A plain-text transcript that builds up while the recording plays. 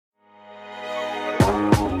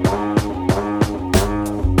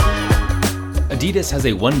Adidas has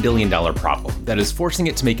a $1 billion problem that is forcing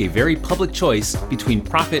it to make a very public choice between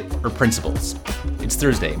profit or principles. It's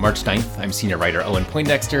Thursday, March 9th. I'm senior writer Owen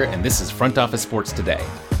Poindexter, and this is Front Office Sports Today.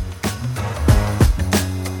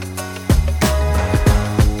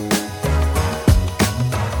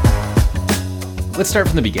 Let's start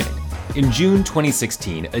from the beginning. In June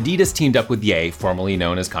 2016, Adidas teamed up with Ye, formerly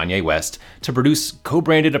known as Kanye West, to produce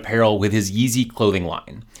co-branded apparel with his Yeezy clothing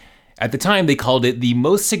line. At the time, they called it the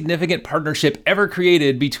most significant partnership ever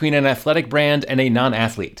created between an athletic brand and a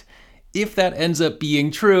non-athlete. If that ends up being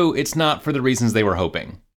true, it's not for the reasons they were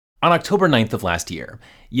hoping. On October 9th of last year,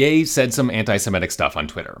 Ye said some anti-Semitic stuff on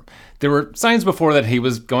Twitter. There were signs before that he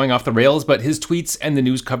was going off the rails, but his tweets and the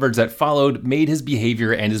news coverage that followed made his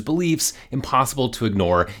behavior and his beliefs impossible to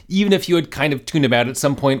ignore, even if you had kind of tuned him out at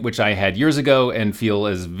some point, which I had years ago, and feel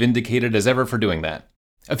as vindicated as ever for doing that.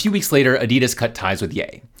 A few weeks later, Adidas cut ties with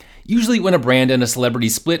Ye. Usually when a brand and a celebrity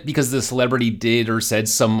split because the celebrity did or said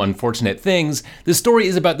some unfortunate things, the story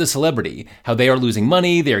is about the celebrity, how they are losing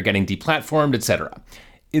money, they are getting deplatformed, etc.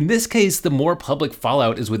 In this case, the more public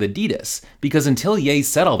fallout is with Adidas, because until Ye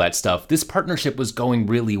said all that stuff, this partnership was going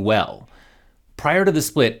really well. Prior to the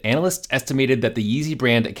split, analysts estimated that the Yeezy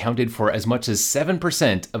brand accounted for as much as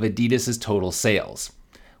 7% of Adidas' total sales.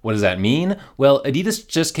 What does that mean? Well, Adidas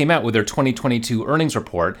just came out with their 2022 earnings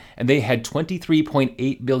report, and they had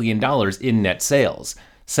 $23.8 billion in net sales.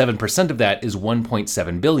 7% of that is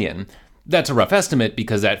 $1.7 billion. That's a rough estimate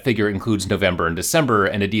because that figure includes November and December,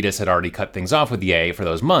 and Adidas had already cut things off with Ye for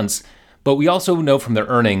those months. But we also know from their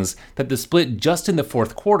earnings that the split just in the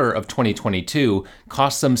fourth quarter of 2022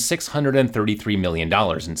 cost them $633 million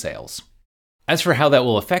in sales. As for how that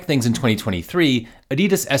will affect things in 2023,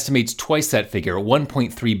 Adidas estimates twice that figure,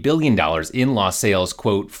 $1.3 billion in lost sales,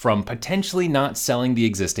 quote, from potentially not selling the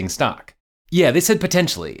existing stock. Yeah, they said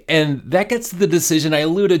potentially, and that gets to the decision I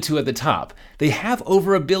alluded to at the top. They have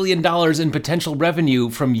over $1 billion in potential revenue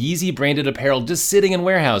from Yeezy branded apparel just sitting in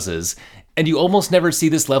warehouses, and you almost never see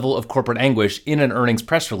this level of corporate anguish in an earnings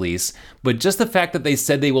press release, but just the fact that they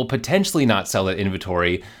said they will potentially not sell that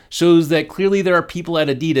inventory shows that clearly there are people at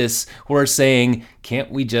Adidas who are saying,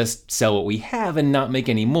 can't we just sell what we have and not make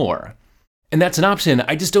any more? And that's an option,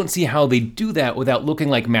 I just don't see how they do that without looking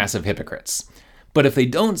like massive hypocrites. But if they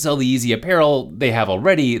don't sell the Yeezy apparel they have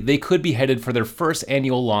already, they could be headed for their first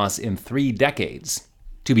annual loss in 3 decades.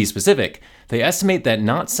 To be specific, they estimate that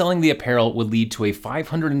not selling the apparel would lead to a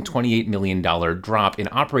 $528 million drop in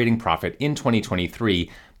operating profit in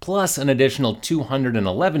 2023, plus an additional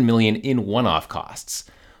 $211 million in one-off costs.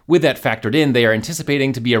 With that factored in, they are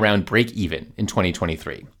anticipating to be around break-even in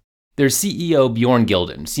 2023. Their CEO, Bjorn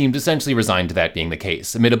Gilden, seemed essentially resigned to that being the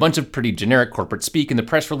case. Amid a bunch of pretty generic corporate speak in the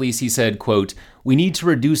press release, he said, quote, "We need to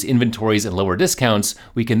reduce inventories and lower discounts.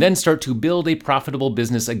 We can then start to build a profitable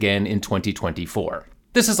business again in 2024.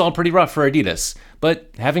 This is all pretty rough for Adidas, but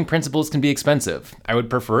having principles can be expensive. I would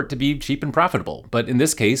prefer it to be cheap and profitable, but in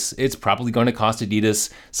this case, it's probably going to cost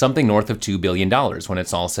Adidas something north of $2 billion when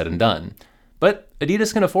it's all said and done. But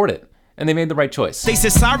Adidas can afford it, and they made the right choice." They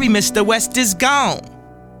said, "Sorry, Mr. West is gone."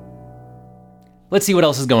 Let's see what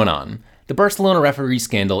else is going on. The Barcelona referee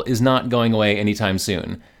scandal is not going away anytime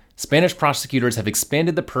soon. Spanish prosecutors have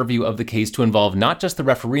expanded the purview of the case to involve not just the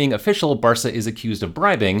refereeing official Barca is accused of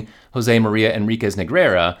bribing, Jose Maria Enriquez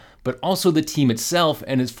Negreira, but also the team itself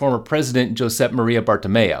and its former president, Josep Maria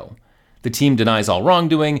Bartomeu. The team denies all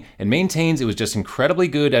wrongdoing and maintains it was just incredibly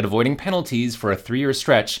good at avoiding penalties for a 3-year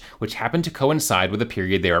stretch, which happened to coincide with a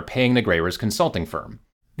period they are paying Negreira's consulting firm.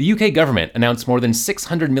 The UK government announced more than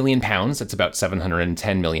 £600 million, that's about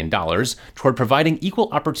 $710 million, toward providing equal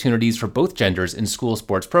opportunities for both genders in school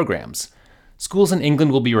sports programs. Schools in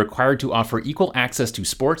England will be required to offer equal access to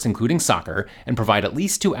sports, including soccer, and provide at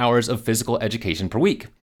least 2 hours of physical education per week.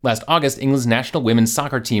 Last August, England's national women's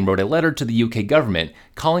soccer team wrote a letter to the UK government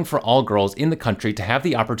calling for all girls in the country to have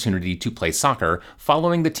the opportunity to play soccer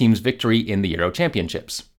following the team's victory in the Euro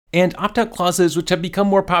Championships. And opt-out clauses, which have become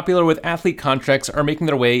more popular with athlete contracts, are making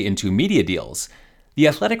their way into media deals. The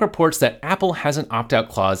Athletic reports that Apple has an opt-out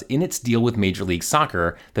clause in its deal with Major League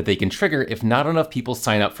Soccer that they can trigger if not enough people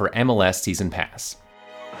sign up for MLS Season Pass.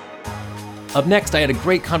 Up next, I had a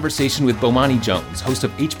great conversation with Bomani Jones, host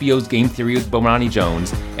of HBO's Game Theory with Bomani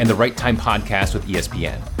Jones and the Right Time podcast with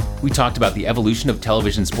ESPN. We talked about the evolution of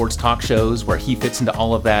television sports talk shows, where he fits into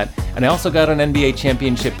all of that, and I also got an NBA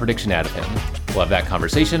championship prediction out of him. We'll have that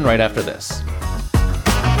conversation right after this.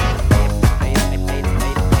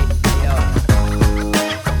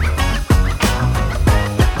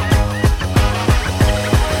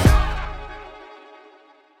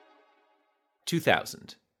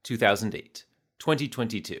 (2000, 2008,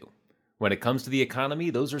 2022). When it comes to the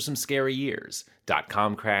economy, those are some scary years.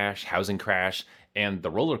 .com crash, housing crash, and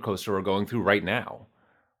the roller coaster we're going through right now.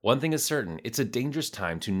 One thing is certain, it's a dangerous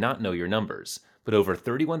time to not know your numbers, but over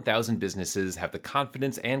 31,000 businesses have the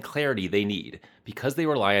confidence and clarity they need because they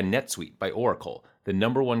rely on NetSuite by Oracle, the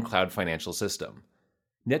 #1 cloud financial system.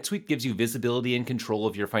 NetSuite gives you visibility and control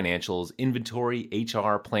of your financials, inventory,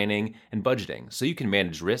 HR, planning, and budgeting, so you can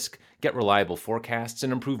manage risk, get reliable forecasts,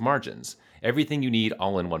 and improve margins. Everything you need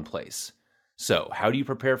all in one place. So, how do you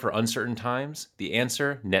prepare for uncertain times? The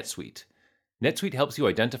answer, NetSuite. NetSuite helps you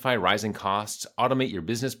identify rising costs, automate your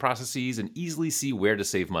business processes, and easily see where to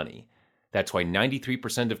save money. That's why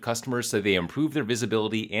 93% of customers say they improved their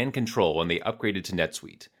visibility and control when they upgraded to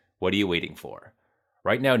NetSuite. What are you waiting for?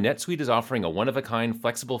 Right now, NetSuite is offering a one-of-a-kind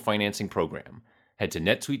flexible financing program. Head to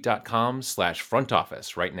netsuite.com/front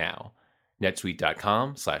office right now.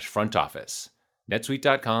 netsuite.com/front office.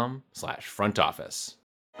 netsuite.com/front office.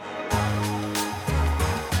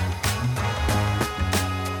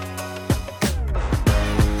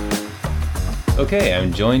 Okay,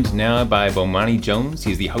 I'm joined now by Bomani Jones.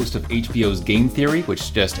 He's the host of HBO's Game Theory,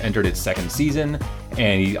 which just entered its second season,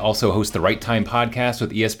 and he also hosts the Right Time podcast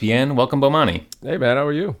with ESPN. Welcome, Bomani. Hey, man, how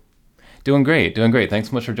are you? Doing great. Thanks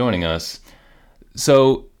so much for joining us.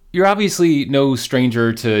 So, you're obviously no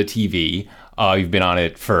stranger to TV. You've been on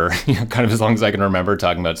it for kind of as long as I can remember,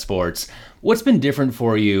 talking about sports. What's been different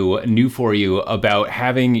for you, new for you, about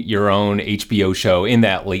having your own HBO show in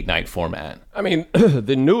that late night format? I mean,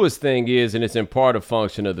 the newest thing is, and it's in part a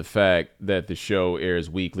function of the fact that the show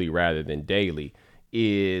airs weekly rather than daily,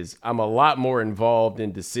 is I'm a lot more involved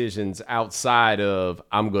in decisions outside of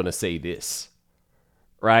I'm going to say this,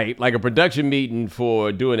 right? Like a production meeting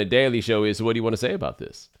for doing a daily show is, what do you want to say about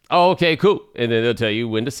this? Oh, okay, cool. And then they'll tell you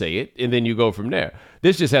when to say it, and then you go from there.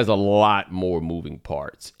 This just has a lot more moving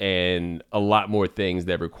parts and a lot more things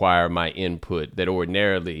that require my input that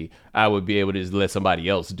ordinarily I would be able to just let somebody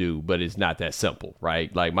else do, but it's not that simple,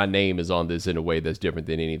 right? Like my name is on this in a way that's different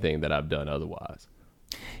than anything that I've done otherwise.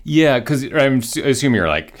 Yeah, because I assume you're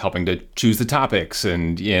like helping to choose the topics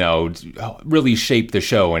and, really shape the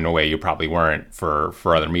show in a way you probably weren't for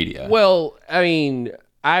other media. Well, I mean,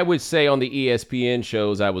 I would say on the ESPN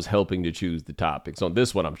shows, I was helping to choose the topics. On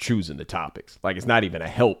this one, I'm choosing the topics. Like, it's not even a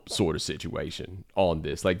help sort of situation on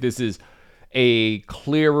this. Like, this is a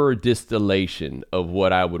clearer distillation of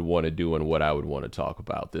what I would want to do and what I would want to talk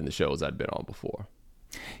about than the shows I'd been on before.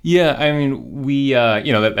 Yeah, I mean, we,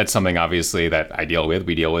 that's something obviously that I deal with.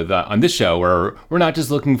 We deal with on this show where we're not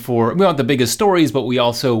just looking for, we want the biggest stories, but we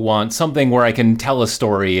also want something where I can tell a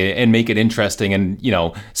story and make it interesting and,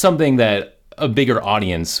 something that a bigger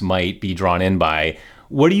audience might be drawn in by.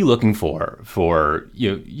 What are you looking for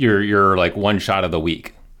your like one shot of the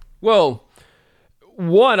week? Well,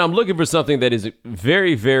 one, I'm looking for something that is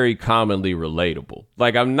very, very commonly relatable.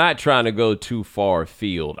 Like, I'm not trying to go too far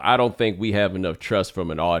afield. I don't think we have enough trust from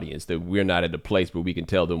an audience that we're not at a place where we can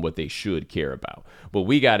tell them what they should care about. What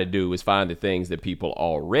we got to do is find the things that people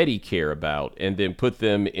already care about and then put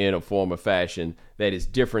them in a form of fashion that is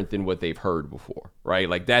different than what they've heard before, right?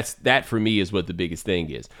 Like that for me is what the biggest thing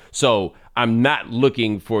is. So I'm not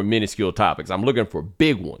looking for minuscule topics. I'm looking for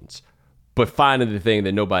big ones. But finding the thing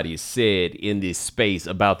that nobody has said in this space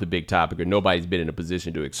about the big topic, or nobody's been in a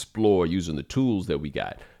position to explore using the tools that we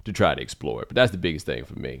got to try to explore it. But that's the biggest thing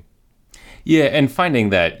for me. Yeah, and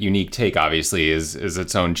finding that unique take obviously is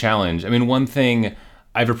its own challenge. I mean, one thing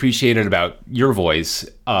I've appreciated about your voice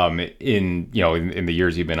in the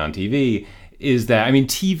years you've been on TV is that, I mean,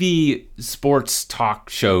 TV sports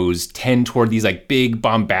talk shows tend toward these like big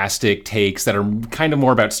bombastic takes that are kind of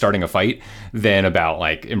more about starting a fight than about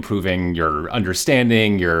like improving your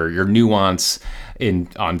understanding, your nuance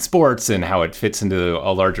on sports and how it fits into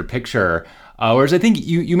a larger picture. Whereas I think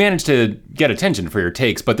you managed to get attention for your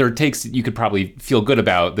takes, but there are takes that you could probably feel good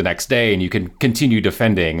about the next day and you can continue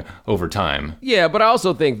defending over time. Yeah, but I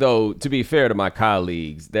also think, though, to be fair to my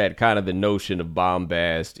colleagues, that kind of the notion of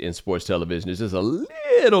bombast in sports television is just a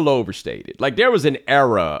little overstated. Like, there was an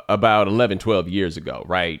era about 11, 12 years ago,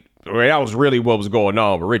 right? Where that was really what was going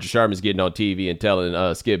on, where Richard Sherman's getting on TV and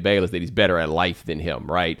telling Skip Bayless that he's better at life than him,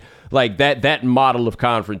 right? Like, that model of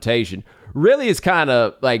confrontation really is kind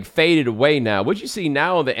of like faded away now. What you see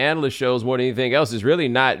now on the analyst shows more than anything else is really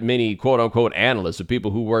not many quote unquote analysts or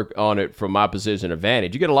people who work on it from my position of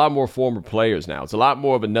vantage. You get a lot more former players now. It's a lot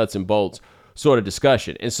more of a nuts and bolts sort of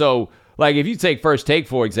discussion. And so, like, if you take First Take,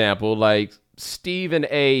 for example, like Stephen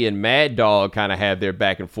A. and Mad Dog kind of have their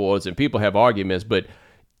back and forths and people have arguments, but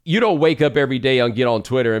you don't wake up every day and get on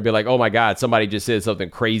Twitter and be like, oh my God, somebody just said something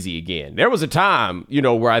crazy again. There was a time,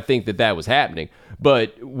 where I think that was happening.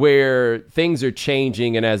 But where things are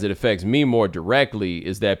changing, and as it affects me more directly,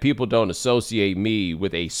 is that people don't associate me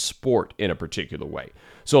with a sport in a particular way.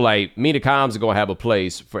 So like Mina Kimes is going to have a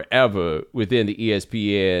place forever within the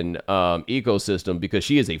ESPN ecosystem because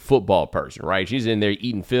she is a football person, right? She's in there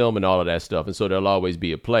eating film and all of that stuff. And so there'll always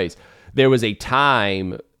be a place. There was a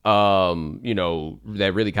time,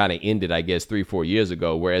 that really kind of ended, I guess, 3-4 years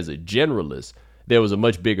ago, where as a generalist, there was a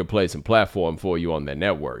much bigger place and platform for you on that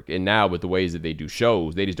network. And now with the ways that they do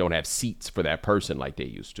shows, they just don't have seats for that person like they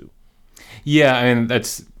used to. Yeah, I mean,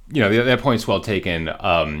 that's, that point's well taken,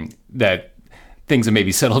 that things have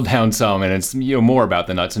maybe settled down some, and it's more about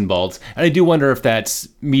the nuts and bolts. And I do wonder if that's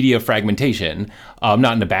media fragmentation,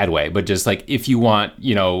 not in a bad way, but just like if you want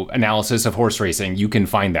analysis of horse racing, you can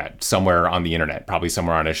find that somewhere on the internet, probably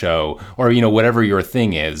somewhere on a show, or whatever your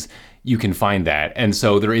thing is, you can find that. And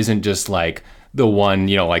so there isn't just like the one,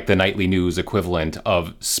 like the nightly news equivalent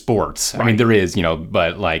of sports. Right. I mean, there is,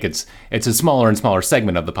 but like it's a smaller and smaller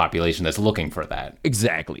segment of the population that's looking for that.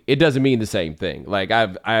 Exactly. It doesn't mean the same thing. Like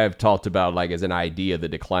I've talked about, like, as an idea, the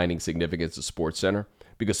declining significance of SportsCenter,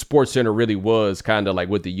 because SportsCenter really was kind of like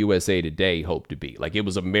what the USA Today hoped to be. Like, it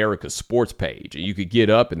was America's sports page, and you could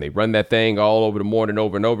get up and they run that thing all over the morning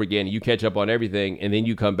over and over again, and you catch up on everything, and then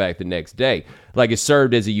you come back the next day. Like, it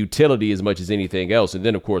served as a utility as much as anything else, and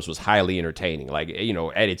then, of course, was highly entertaining. Like,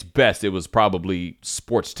 at its best, it was probably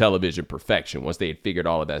sports television perfection once they had figured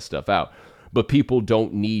all of that stuff out. But people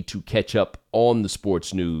don't need to catch up on the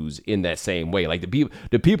sports news in that same way. Like,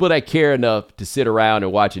 the people that care enough to sit around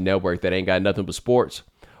and watch a network that ain't got nothing but sports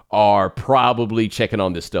are probably checking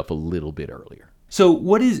on this stuff a little bit earlier. So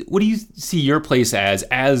what do you see your place as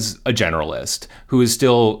a generalist who is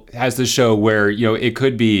still has the show where, it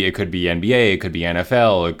could be NBA, it could be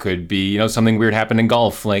NFL, it could be, something weird happened in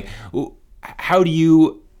golf. Like, how do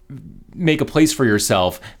you make a place for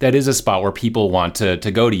yourself that is a spot where people want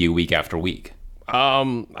to go to you week after week?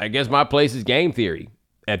 I guess my place is game theory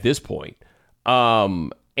at this point.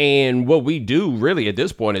 And what we do really at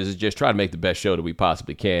this point is just try to make the best show that we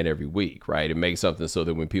possibly can every week, right? And make something so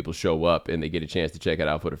that when people show up and they get a chance to check it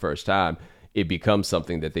out for the first time, it becomes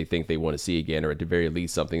something that they think they want to see again, or at the very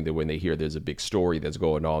least something that when they hear there's a big story that's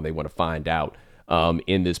going on, they want to find out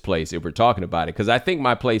in this place if we're talking about it. Because I think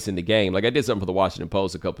my place in the game, like I did something for the Washington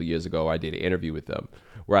Post a couple of years ago. I did an interview with them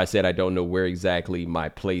where I said I don't know where exactly my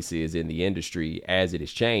place is in the industry as it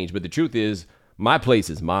has changed. But the truth is, my place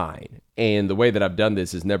is mine. And the way that I've done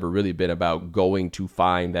this has never really been about going to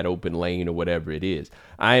find that open lane or whatever it is.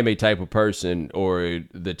 I am a type of person, or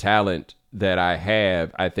the talent that I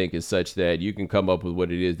have, I think, is such that you can come up with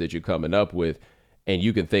what it is that you're coming up with, and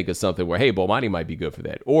you can think of something where, hey, Bomani might be good for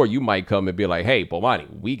that. Or you might come and be like, hey, Bomani,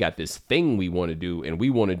 we got this thing we want to do, and we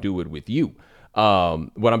want to do it with you.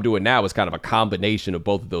 What I'm doing now is kind of a combination of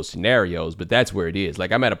both of those scenarios, but that's where it is.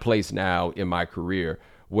 Like, I'm at a place now in my career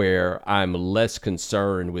where I'm less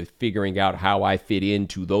concerned with figuring out how I fit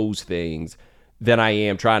into those things than I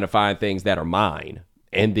am trying to find things that are mine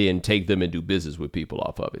and then take them and do business with people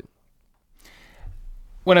off of it.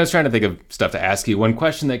 When I was trying to think of stuff to ask you, one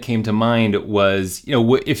question that came to mind was,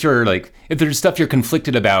 if there's stuff you're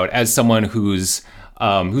conflicted about as someone whose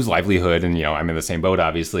livelihood, and I'm in the same boat,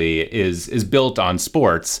 obviously, is built on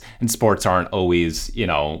sports, and sports aren't always,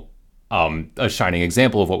 a shining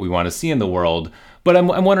example of what we want to see in the world. But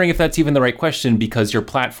I'm wondering if that's even the right question, because your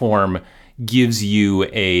platform gives you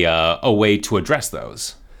a way to address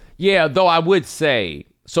those. Yeah, though I would say,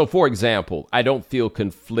 so for example, I don't feel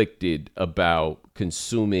conflicted about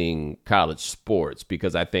consuming college sports,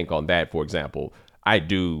 because I think on that, for example, I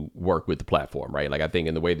do work with the platform, right? Like, I think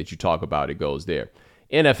in the way that you talk about it goes there.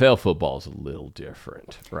 NFL football is a little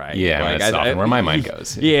different, right? Yeah, like, that's often where my mind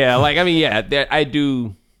goes. Yeah, like, I mean, yeah, I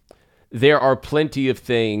do. There are plenty of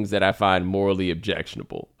things that I find morally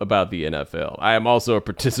objectionable about the NFL. I am also a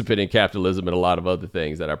participant in capitalism and a lot of other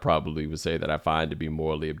things that I probably would say that I find to be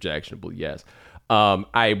morally objectionable, yes.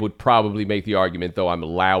 I would probably make the argument, though, I'm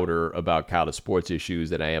louder about college sports issues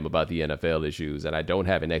than I am about the NFL issues, and I don't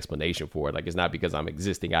have an explanation for it. Like, it's not because I'm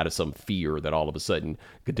existing out of some fear that all of a sudden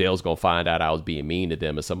Goodell's going to find out I was being mean to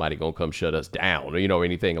them or somebody going to come shut us down or,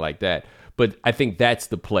 anything like that. But I think that's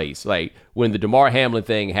the place. Like, when the Damar Hamlin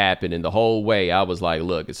thing happened, and the whole way, I was like,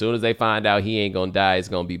 look, as soon as they find out he ain't going to die, it's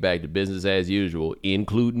going to be back to business as usual,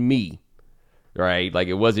 including me. Right? Like,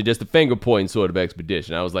 it wasn't just a finger pointing sort of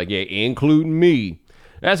expedition. I was like, yeah, including me.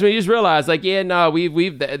 That's when you just realize, like, yeah, no,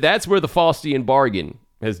 that's where the Faustian bargain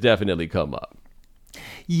has definitely come up.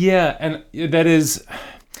 Yeah, and that is,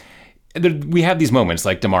 we have these moments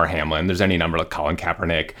like Damar Hamlin, there's any number like Colin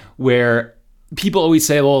Kaepernick, where people always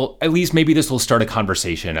say, well, at least maybe this will start a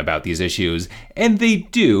conversation about these issues. And they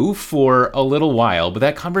do for a little while, but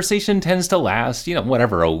that conversation tends to last,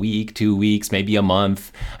 whatever, a week, 2 weeks, maybe a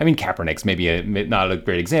month. I mean, Kaepernick's maybe not a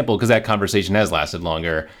great example because that conversation has lasted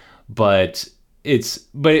longer, but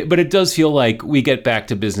it does feel like we get back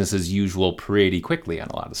to business as usual pretty quickly on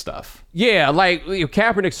a lot of stuff. Yeah, like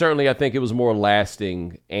Kaepernick, certainly I think it was more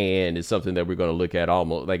lasting, and it's something that we're going to look at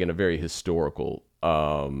almost like in a very historical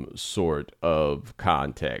sort of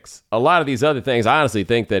context. A lot of these other things, I honestly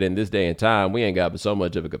think that in this day and time, we ain't got so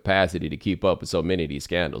much of a capacity to keep up with so many of these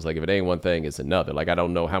scandals. Like if it ain't one thing, it's another. Like I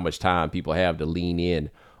don't know how much time people have to lean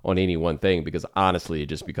in on any one thing, because honestly, it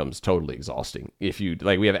just becomes totally exhausting.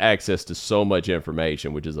 We have access to so much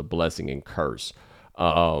information, which is a blessing and curse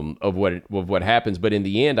of what happens. But in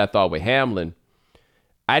the end, I thought with Hamlin,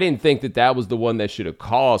 I didn't think that was the one that should have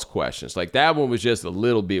caused questions. Like that one was just a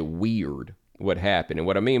little bit weird what happened. And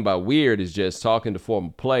what I mean by weird is just talking to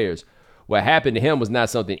former players. What happened to him was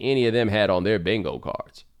not something any of them had on their bingo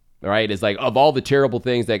cards. All right. It's like of all the terrible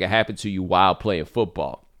things that could happen to you while playing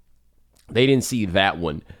football, they didn't see that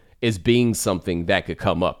one as being something that could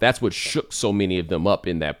come up. That's what shook so many of them up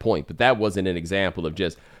in that point. But that wasn't an example of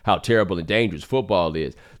just how terrible and dangerous football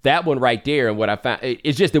is. That one right there, and what I found,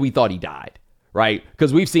 it's just that we thought he died. Right?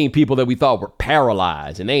 Because we've seen people that we thought were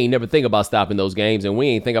paralyzed and they ain't never think about stopping those games, and we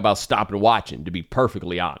ain't think about stopping watching, to be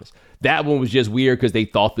perfectly honest. That one was just weird because they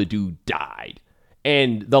thought the dude died.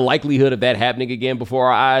 And the likelihood of that happening again before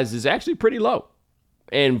our eyes is actually pretty low.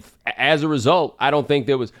 And as a result, I don't think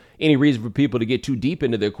there was any reason for people to get too deep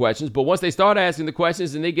into their questions. But once they start asking the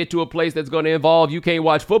questions and they get to a place that's going to involve you can't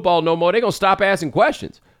watch football no more, they're going to stop asking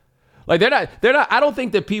questions. Like they're not, I don't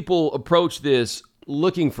think that people approach this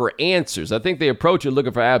looking for answers. I think they approach it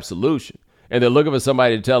looking for absolution. And they're looking for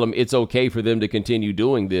somebody to tell them it's okay for them to continue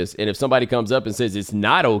doing this. And if somebody comes up and says it's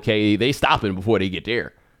not okay, they stop it before they get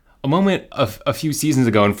there. A moment a few seasons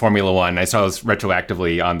ago in Formula One, I saw this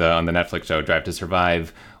retroactively on the Netflix show Drive to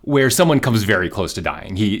Survive, where someone comes very close to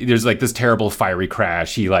dying. There's like this terrible fiery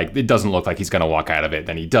crash. It doesn't look like he's going to walk out of it.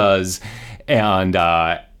 Then he does.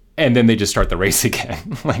 And then they just start the race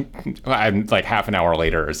again, like half an hour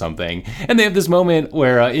later or something. And they have this moment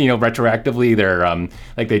where, retroactively, they're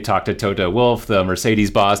they talk to Toto Wolff, the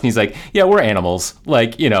Mercedes boss, and he's like, "Yeah, we're animals.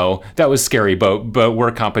 That was scary, but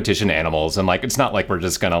we're competition animals, and it's not like we're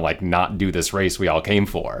just gonna not do this race we all came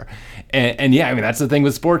for." And yeah, I mean that's the thing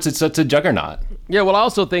with sports; it's such a juggernaut. Yeah, well, I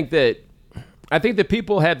also think that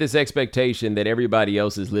people have this expectation that everybody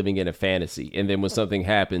else is living in a fantasy. And then when something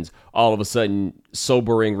happens, all of a sudden,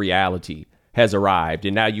 sobering reality has arrived.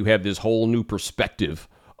 And now you have this whole new perspective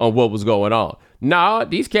on what was going on. Nah,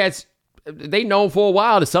 these cats, they know for a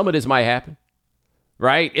while that some of this might happen.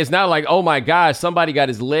 Right? It's not like, oh my gosh, somebody got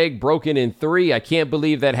his leg broken in 3. I can't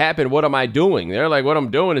believe that happened. What am I doing? They're like, what I'm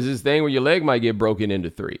doing is this thing where your leg might get broken into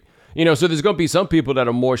 3. So there's going to be some people that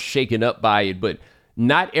are more shaken up by it, but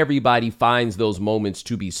not everybody finds those moments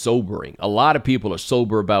to be sobering. A lot of people are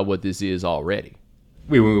sober about what this is already.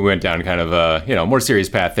 We went down kind of a more serious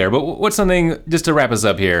path there. But what's something, just to wrap us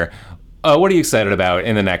up here, what are you excited about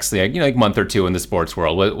in the next month or two in the sports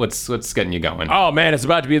world? What's getting you going? Oh, man, it's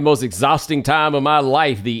about to be the most exhausting time of my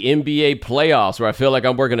life, the NBA playoffs, where I feel like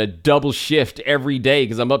I'm working a double shift every day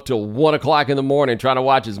because I'm up till 1 o'clock in the morning trying to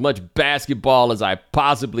watch as much basketball as I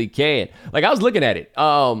possibly can. Like, I was looking at it.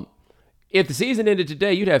 If the season ended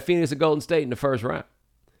today, you'd have Phoenix and Golden State in the first round.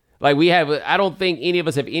 I don't think any of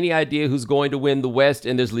us have any idea who's going to win the West,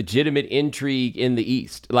 and there's legitimate intrigue in the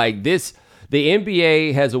East. The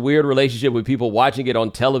NBA has a weird relationship with people watching it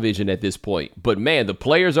on television at this point. But man, the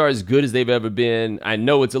players are as good as they've ever been. I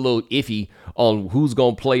know it's a little iffy on who's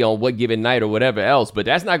going to play on what given night or whatever else, but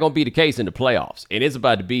that's not going to be the case in the playoffs. And it's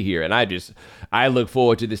about to be here. And I look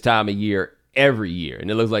forward to this time of year every year. And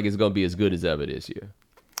it looks like it's going to be as good as ever this year.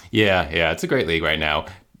 Yeah, it's a great league right now.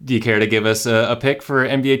 Do you care to give us a pick for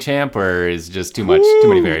NBA champ, or is it just too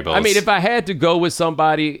many variables? I mean, if I had to go with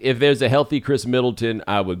somebody, if there's a healthy Chris Middleton,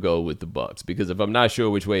 I would go with the Bucks. Because if I'm not sure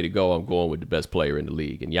which way to go, I'm going with the best player in the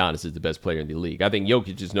league. And Giannis is the best player in the league. I think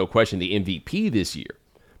Jokic is no question the MVP this year.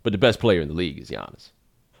 But the best player in the league is Giannis.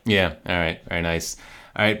 Yeah, all right. Very nice.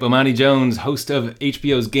 All right, Bomani Jones, host of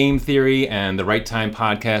HBO's Game Theory and the Right Time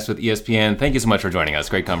podcast with ESPN. Thank you so much for joining us.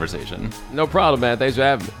 Great conversation. No problem, man. Thanks for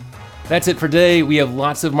having me. That's it for today. We have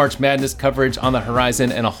lots of March Madness coverage on the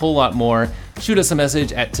horizon and a whole lot more. Shoot us a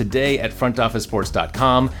message at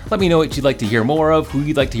today@frontofficesports.com. Let me know what you'd like to hear more of, who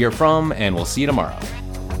you'd like to hear from, and we'll see you tomorrow.